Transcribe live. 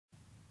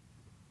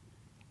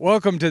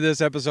Welcome to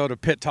this episode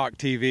of Pit Talk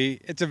TV.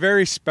 It's a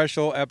very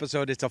special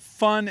episode. It's a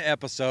fun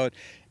episode.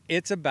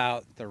 It's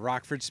about the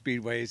Rockford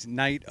Speedway's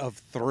Night of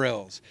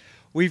Thrills.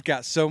 We've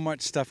got so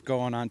much stuff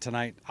going on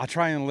tonight. I'll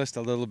try and list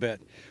a little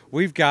bit.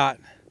 We've got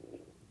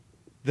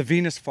the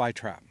Venus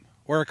flytrap,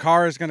 where a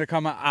car is going to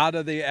come out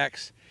of the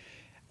X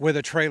with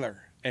a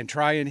trailer and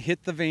try and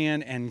hit the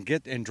van and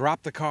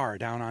drop the car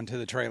down onto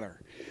the trailer.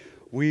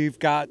 We've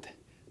got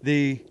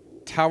the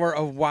Tower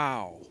of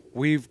Wow.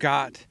 We've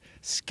got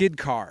skid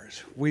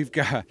cars. We've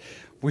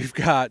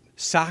got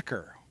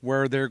soccer,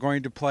 where they're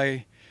going to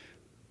play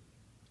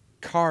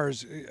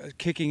cars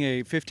kicking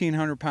a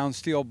 1,500-pound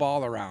steel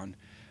ball around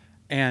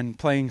and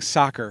playing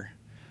soccer.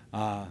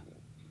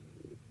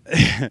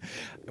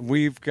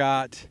 We've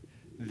got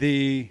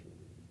the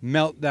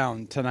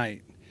meltdown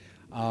tonight.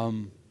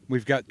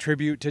 We've got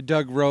tribute to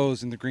Doug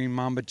Rose and the Green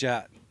Mamba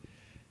Jet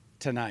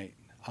tonight.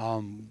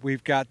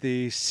 We've got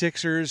the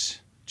Sixers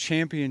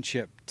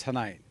championship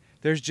tonight.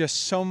 There's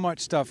just so much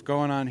stuff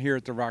going on here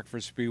at the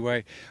Rockford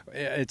Speedway.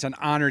 It's an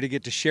honor to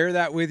get to share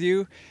that with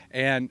you.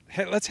 And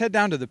let's head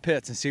down to the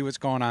pits and see what's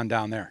going on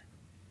down there.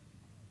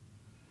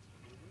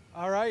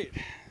 All right,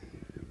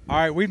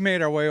 we've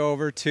made our way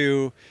over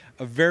to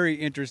a very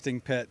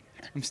interesting pit.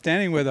 I'm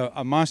standing with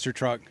a monster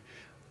truck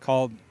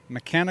called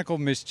Mechanical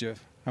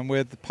Mischief. I'm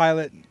with the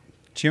pilot,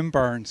 Jim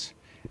Burns.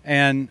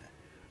 And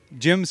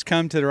Jim's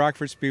come to the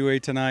Rockford Speedway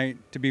tonight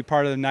to be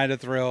part of the Night of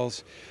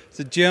Thrills.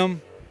 So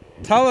Jim,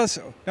 tell us,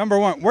 number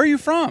one, where are you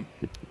from?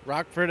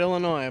 Rockford,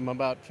 Illinois. I'm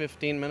about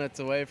 15 minutes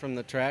away from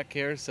the track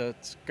here, so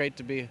it's great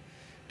to be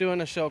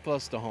doing a show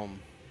close to home.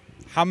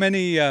 How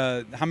many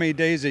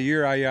days a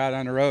year are you out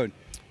on the road?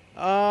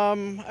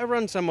 I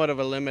run somewhat of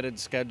a limited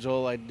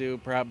schedule. I do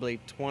probably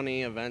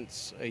 20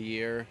 events a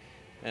year,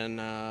 and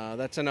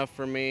that's enough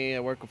for me. I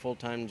work a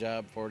full-time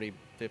job, 40,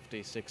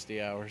 50,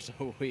 60 hours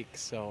a week,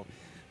 so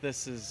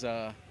this is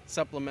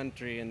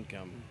supplementary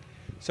income.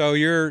 So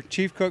you're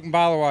chief cook and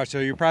bottle wash, so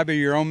you're probably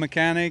your own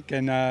mechanic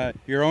and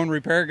your own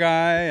repair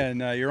guy and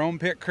your own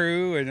pit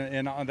crew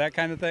and all that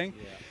kind of thing.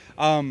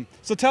 Yeah.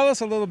 So tell us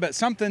a little bit,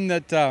 something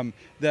that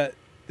that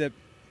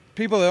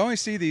people that only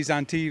see these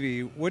on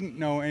TV wouldn't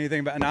know anything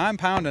about. And I'm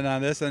pounding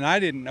on this, and I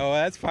didn't know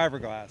that's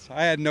fiberglass.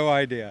 I had no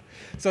idea.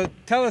 So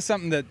tell us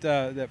something that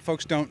that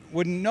folks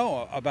wouldn't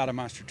know about a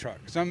monster truck.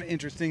 Something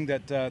interesting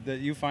that that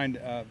you find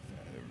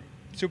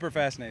super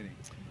fascinating.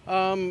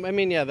 I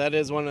mean, yeah, that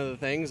is one of the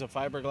things, a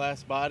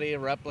fiberglass body, a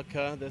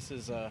replica. This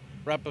is a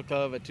replica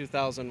of a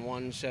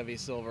 2001 Chevy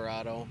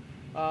Silverado.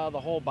 The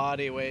whole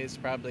body weighs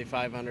probably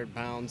 500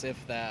 pounds, if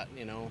that,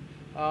 you know.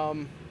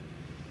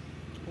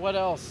 What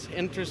else?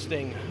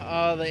 Interesting.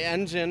 The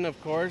engine, of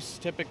course,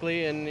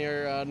 typically in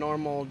your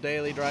normal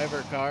daily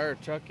driver car or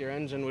truck, your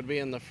engine would be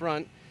in the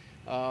front.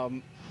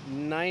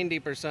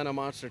 90% of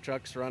monster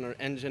trucks run an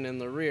engine in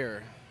the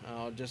rear.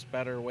 Just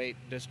better weight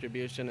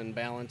distribution and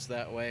balance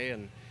that way.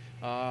 And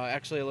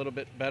actually a little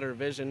bit better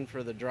vision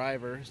for the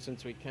driver,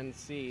 since we can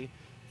see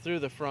through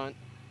the front.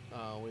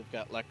 We've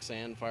got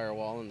Lexan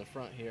firewall in the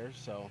front here,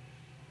 so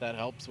that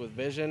helps with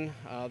vision.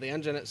 The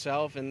engine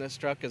itself in this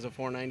truck is a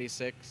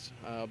 496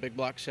 big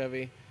block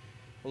Chevy,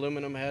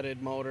 aluminum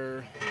headed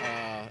motor,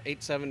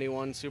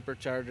 871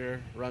 supercharger,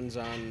 runs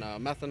on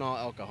methanol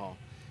alcohol.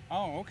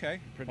 Oh,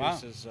 okay.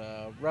 Produces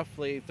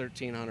roughly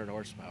 1,300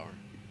 horsepower.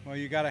 Well,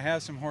 you got to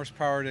have some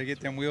horsepower to get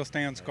them wheel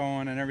stands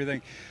going and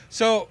everything.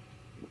 So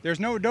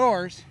there's no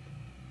doors.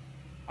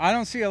 I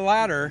don't see a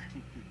ladder.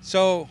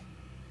 So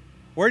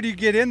where do you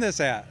get in this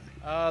at?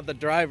 The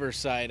driver's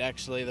side,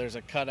 actually. There's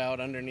a cutout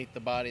underneath the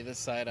body. This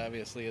side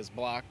obviously is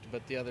blocked,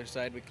 but the other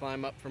side we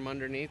climb up from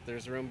underneath.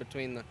 There's room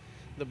between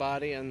the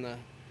body and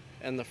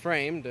the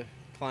frame to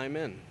climb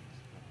in.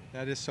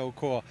 That is so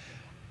cool.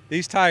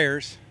 These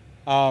tires,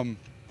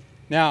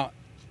 now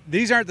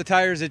these aren't the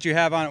tires that you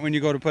have on it when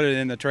you go to put it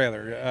in the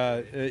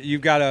trailer.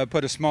 You've got to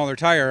put a smaller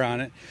tire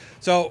on it.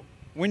 So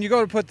when you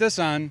go to put this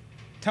on,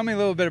 tell me a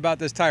little bit about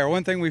this tire.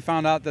 One thing we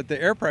found out that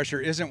the air pressure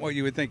isn't what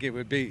you would think it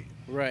would be.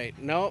 Right.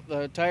 No,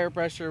 the tire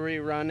pressure we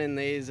run in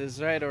these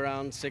is right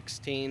around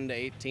 16 to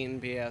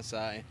 18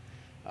 psi.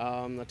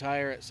 The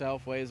tire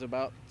itself weighs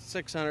about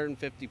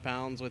 650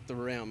 pounds with the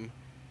rim.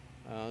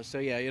 So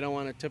yeah, you don't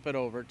want to tip it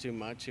over too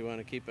much. You want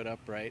to keep it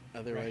upright.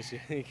 Otherwise,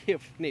 right, you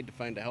need to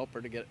find a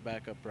helper to get it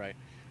back upright.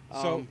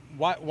 So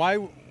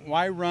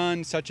why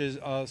run such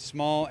a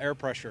small air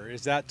pressure?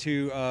 Is that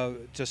to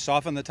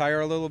soften the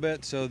tire a little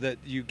bit so that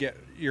you get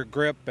your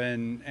grip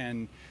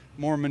and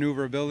more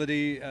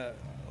maneuverability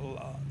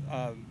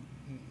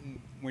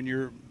when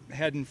you're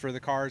heading for the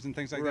cars and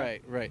things like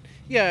that? Right.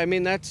 Yeah, I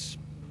mean, that's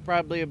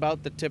probably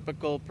about the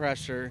typical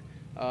pressure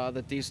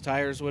that these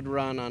tires would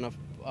run on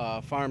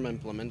a farm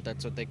implement.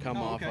 That's what they come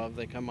off of.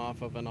 They come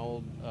off of an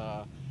old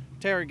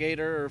Terragator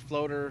or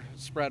floater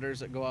spreaders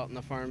that go out in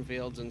the farm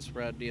fields and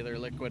spread either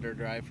liquid or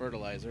dry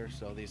fertilizer.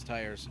 So these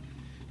tires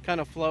kind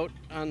of float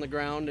on the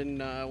ground and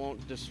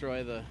won't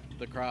destroy the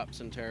crops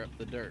and tear up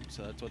the dirt.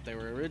 So that's what they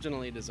were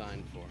originally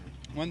designed for.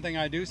 One thing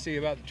I do see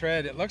about the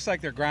tread, it looks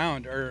like they're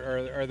ground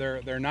or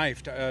they're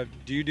knifed.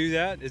 Do you do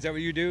that? Is that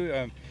what you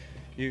do?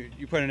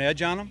 You put an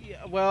edge on them?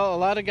 Yeah, well, a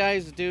lot of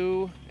guys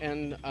do,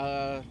 and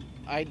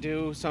I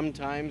do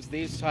sometimes.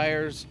 These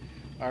tires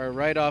are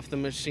right off the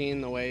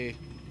machine the way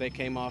they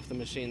came off the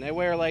machine. They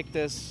wear like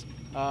this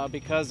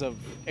because of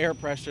air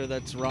pressure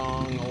that's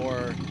wrong,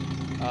 or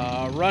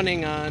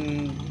running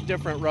on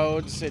different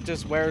roads. It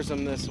just wears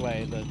them this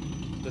way.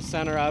 The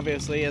center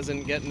obviously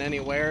isn't getting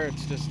anywhere.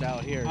 It's just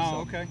out here. Oh, so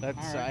okay. That's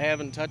All right. I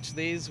haven't touched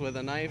these with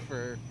a knife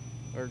or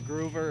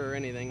groover or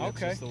anything. That's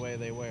Okay. just the way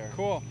they wear.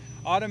 Cool.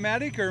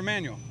 Automatic or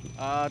manual?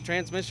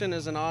 Transmission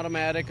is an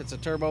automatic. It's a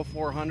turbo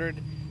 400.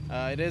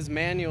 It is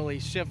manually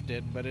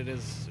shifted, but it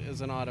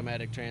is an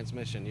automatic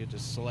transmission. You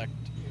just select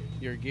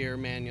your gear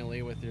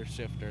manually with your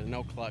shifter,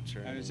 no clutch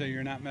or anything. So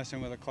you're not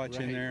messing with a clutch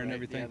in there and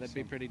everything? Yeah, that'd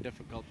be pretty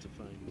difficult to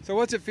find. So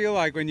what's it feel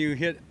like when you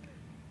hit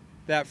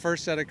that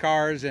first set of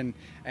cars and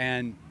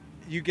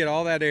you get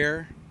all that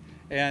air,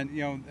 and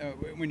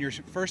when you're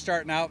first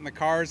starting out and the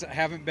cars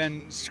haven't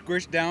been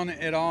squished down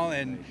at all,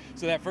 and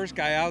so that first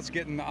guy out's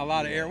getting a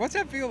lot of air? What's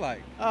that feel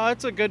like?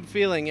 It's a good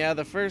feeling. Yeah,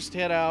 the first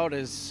hit out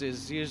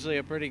is usually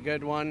a pretty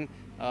good one.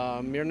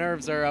 Your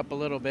nerves are up a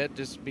little bit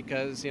just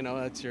because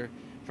that's your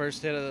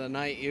first hit of the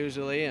night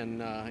usually, and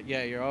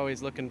yeah, you're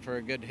always looking for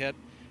a good hit.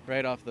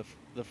 Right off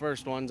the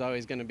first one's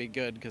always going to be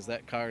good because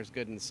that car is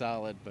good and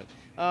solid, but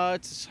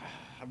it's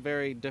a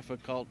very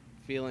difficult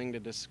feeling to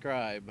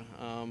describe.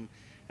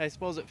 I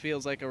suppose it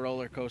feels like a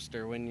roller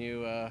coaster when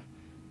you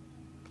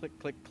click,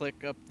 click,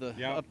 click up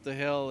the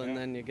hill, and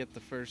then you get the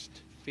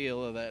first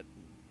feel of that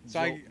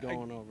jolt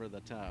going over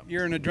the top.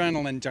 You're an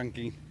adrenaline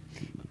junkie.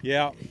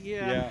 Yeah.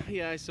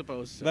 Yeah, I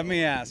suppose so. Let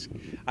me ask.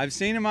 I've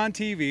seen them on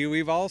TV.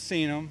 We've all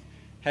seen them.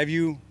 Have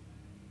you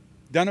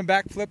done a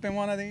backflip in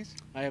one of these?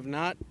 I have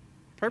not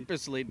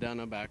purposely done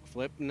a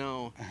backflip,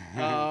 no.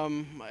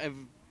 I've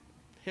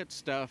hit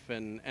stuff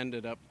and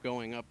ended up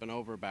going up and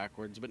over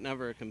backwards, but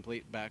never a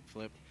complete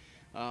backflip.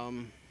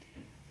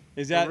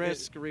 Is that the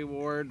risk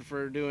reward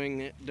for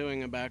doing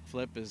a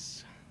backflip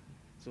is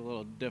a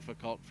little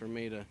difficult for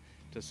me to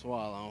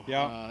swallow.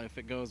 Yeah. If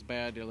it goes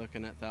bad, you're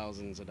looking at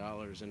thousands of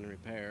dollars in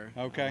repair.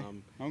 Okay.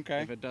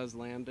 Okay. If it does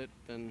land it,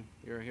 then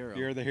you're a hero.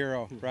 You're the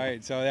hero,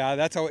 right? So yeah,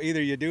 that's how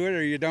either you do it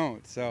or you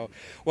don't. So,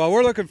 well,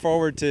 we're looking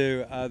forward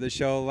to the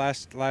show.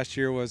 Last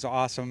year was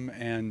awesome,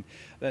 and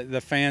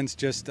the fans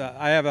just.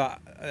 I have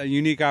a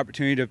unique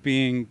opportunity of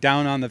being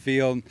down on the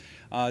field,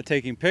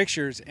 taking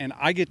pictures, and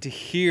I get to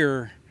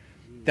hear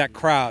that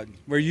crowd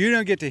where you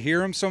don't get to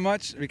hear them so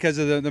much because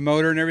of the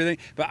motor and everything,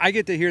 but I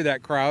get to hear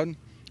that crowd.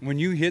 When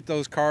you hit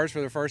those cars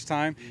for the first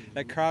time,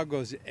 that crowd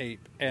goes ape,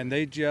 and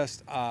they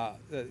just,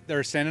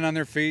 they're standing on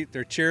their feet,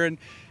 they're cheering,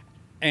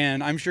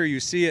 and I'm sure you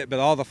see it, but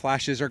all the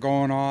flashes are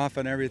going off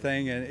and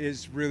everything, and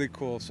it's really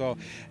cool. So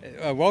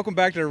welcome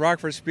back to the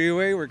Rockford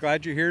Speedway. We're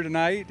glad you're here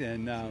tonight,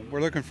 and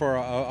we're looking for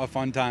a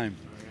fun time.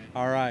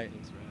 All right.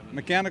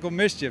 Mechanical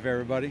Mischief,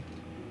 everybody.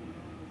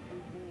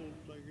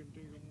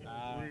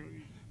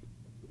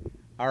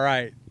 All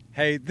right.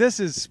 Hey, this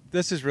is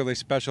really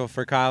special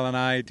for Kyle and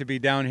I to be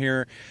down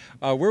here.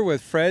 We're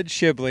with Fred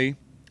Shibley,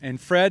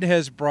 and Fred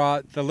has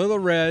brought the little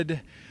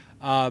red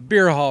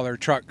beer hauler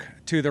truck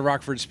to the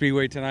Rockford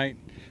Speedway tonight.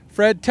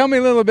 Fred, tell me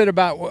a little bit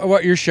about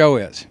what your show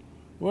is.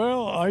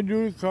 Well, I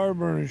do the car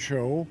burning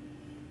show,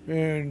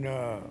 and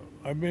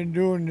I've been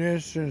doing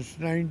this since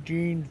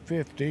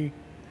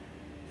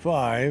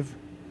 1955.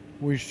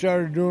 We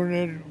started doing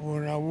it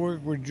when I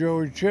worked with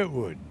Joey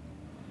Chitwood.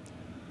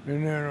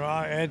 And then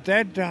at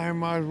that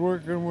time, I was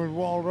working with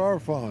Walt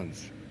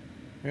Arfons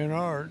in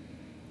art.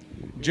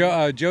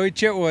 Joey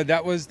Chitwood,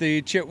 that was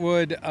the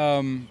Chitwood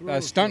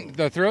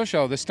the thrill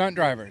show, the stunt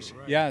drivers.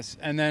 Right. Yes,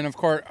 and then of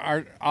course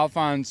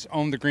Alphonse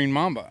owned the Green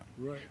Mamba.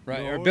 Right.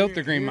 No, or built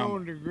the Green Mamba. He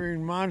owned the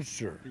Green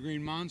Monster. The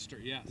Green Monster,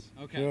 yes.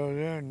 Okay. So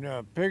then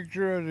a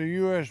picture of the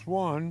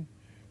US-1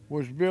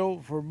 was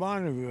built for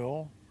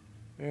Bonneville,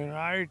 and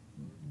I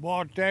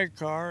bought that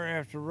car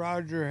after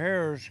Roger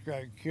Harris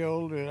got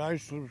killed at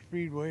Islip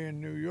Speedway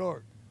in New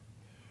York.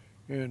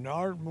 And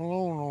Art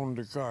Malone owned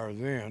the car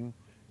then,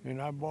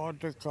 and I bought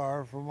the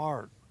car from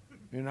Art,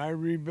 and I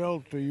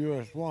rebuilt the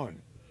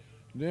US-1.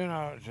 Then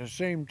at the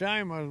same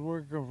time, I was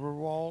working for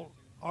Walt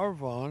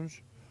Arfons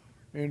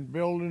and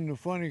building the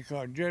funny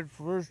car.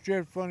 First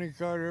jet funny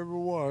car there ever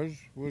was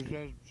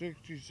that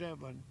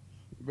 67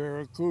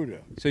 Barracuda.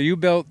 So you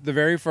built the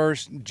very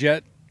first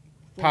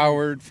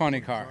jet-powered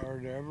funny car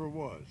there ever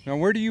was. Now,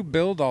 where do you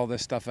build all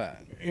this stuff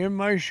at? In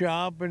my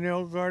shop in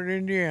Elkhart,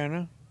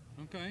 Indiana.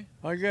 Okay.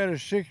 I got a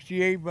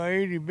 68 by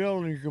 80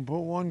 building. You can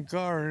put one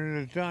car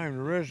in at a time.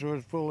 The rest of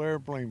it's full of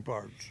airplane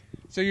parts.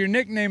 So your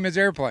nickname is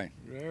Airplane?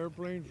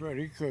 Airplane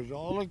Freddy, because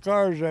all the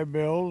cars I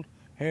build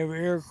have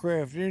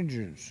aircraft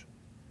engines.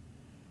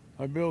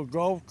 I built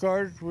golf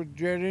carts with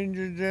jet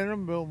engines in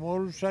them, built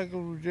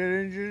motorcycles with jet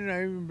engines.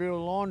 I even built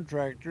lawn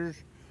tractors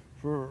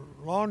for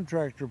lawn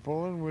tractor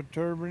pulling with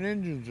turbine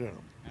engines in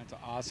them. That's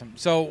awesome.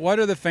 So what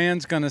are the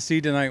fans going to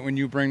see tonight when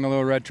you bring the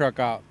little red truck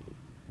out?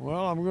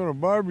 Well, I'm going to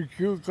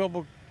barbecue a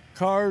couple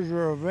cars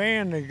or a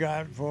van they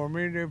got for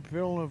me. They're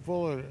filling it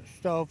full of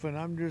stuff, and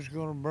I'm just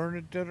going to burn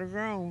it to the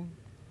ground.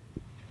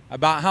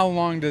 About how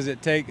long does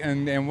it take,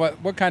 and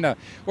what kind of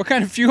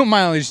fuel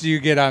mileage do you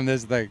get on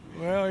this thing?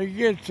 Well, it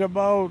gets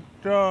about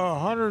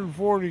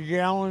 140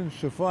 gallons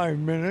to 5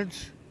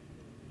 minutes.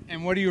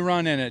 And what do you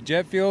run in it?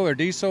 Jet fuel or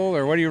diesel,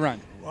 or what do you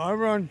run? I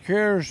run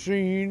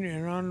kerosene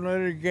and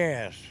unleaded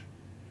gas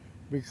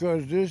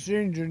because this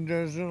engine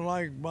doesn't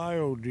like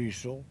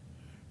biodiesel,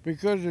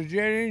 because the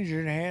jet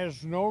engine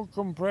has no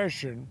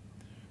compression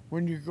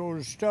when you go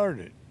to start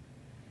it.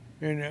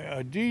 And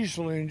a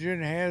diesel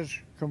engine has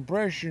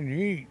compression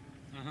heat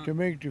to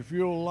make the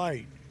fuel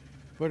light.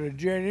 But a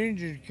jet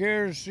engine,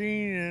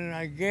 kerosene, and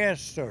I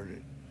gas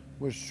started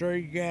with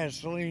straight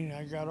gasoline.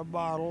 I got a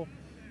bottle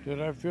that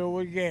I fill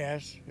with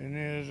gas, and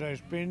then as I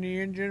spin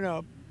the engine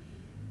up,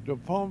 the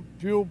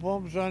fuel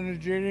pumps on the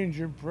jet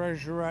engine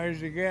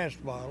pressurize the gas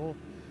bottle.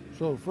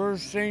 So the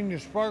first thing the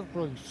spark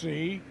plugs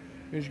see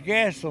is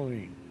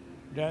gasoline.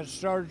 That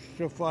starts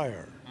the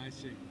fire. I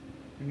see.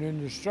 And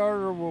then the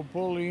starter will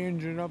pull the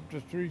engine up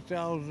to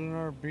 3,000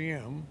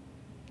 RPM.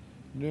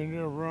 Then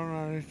it'll run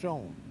on its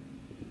own.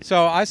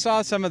 So I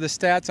saw some of the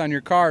stats on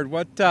your card.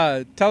 What?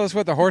 Tell us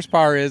what the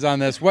horsepower is on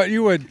this. What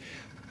you would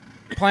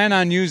plan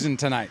on using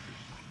tonight?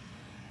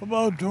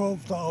 About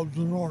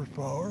 12,000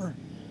 horsepower.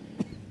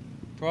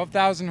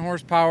 12,000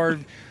 horsepower.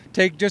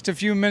 Take just a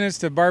few minutes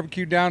to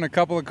barbecue down a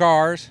couple of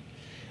cars.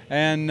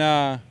 And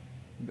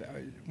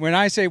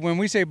when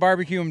we say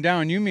barbecue them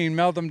down, you mean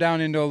melt them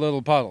down into a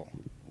little puddle.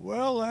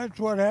 Well, that's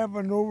what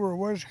happened over at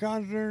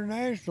Wisconsin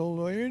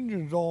International. The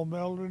engines all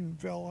melted and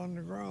fell on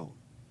the ground.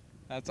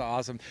 That's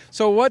awesome.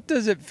 So what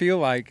does it feel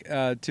like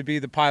to be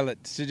the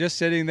pilot? So just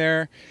sitting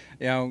there,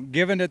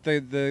 giving it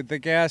the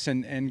gas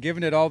and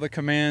giving it all the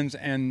commands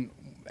and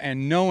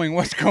knowing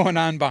what's going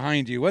on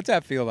behind you. What's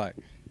that feel like?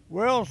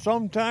 Well,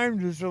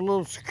 sometimes it's a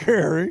little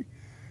scary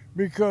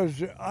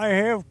because I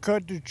have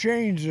cut the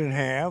chains in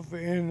half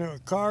and the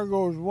car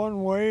goes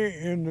one way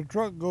and the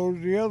truck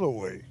goes the other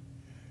way.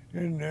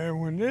 And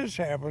when this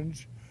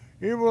happens,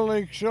 it will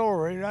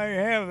accelerate. I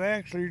have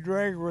actually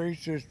drag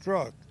raced this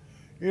truck.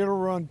 It'll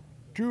run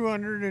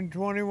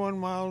 221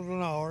 miles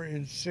an hour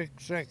in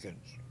 6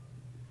 seconds.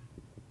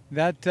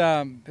 That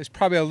is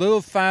probably a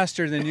little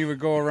faster than you would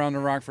go around the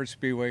Rockford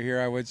Speedway here,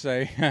 I would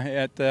say,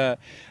 at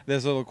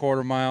this little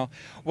quarter mile.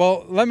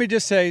 Well, let me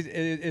just say it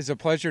is a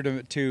pleasure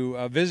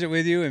to visit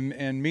with you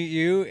and meet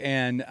you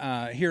and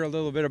hear a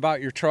little bit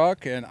about your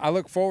truck. And I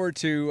look forward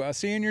to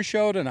seeing your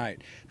show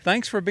tonight.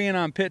 Thanks for being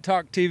on Pit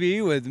Talk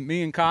TV with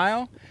me and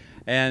Kyle.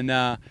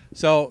 And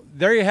so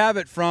there you have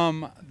it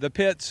from the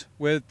pits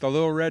with the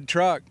little red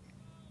truck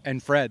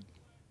and Fred.